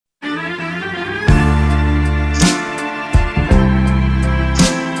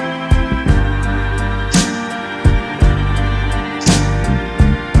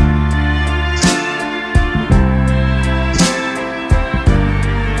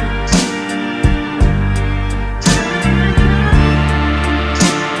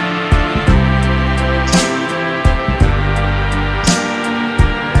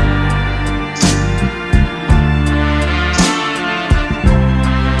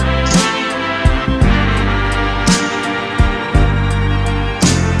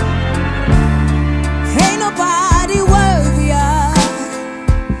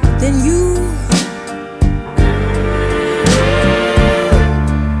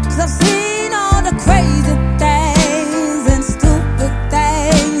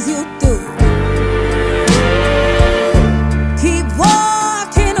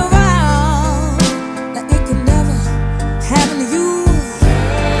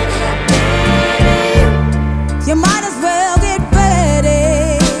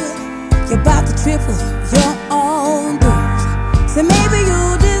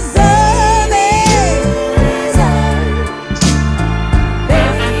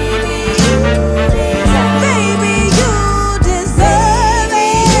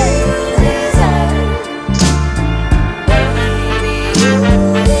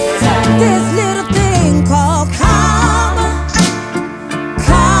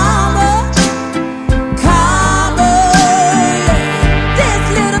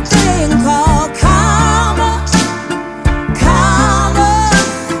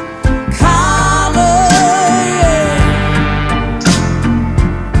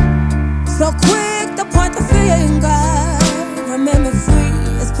So quick to point the finger. Remember,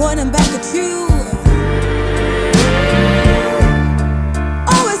 free is pointing back at you.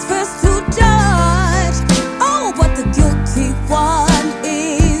 Always first to judge. Oh, but the guilty one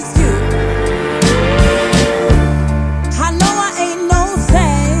is you. I know I ain't no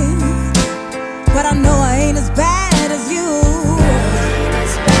saint, but I know I ain't as bad as you.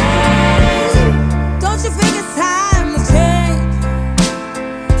 Don't you think it's time to change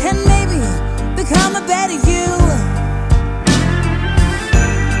and maybe become a better you?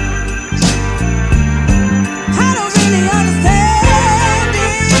 I don't really understand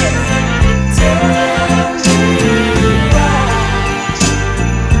it. Tell me why.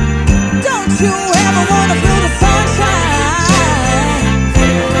 Don't you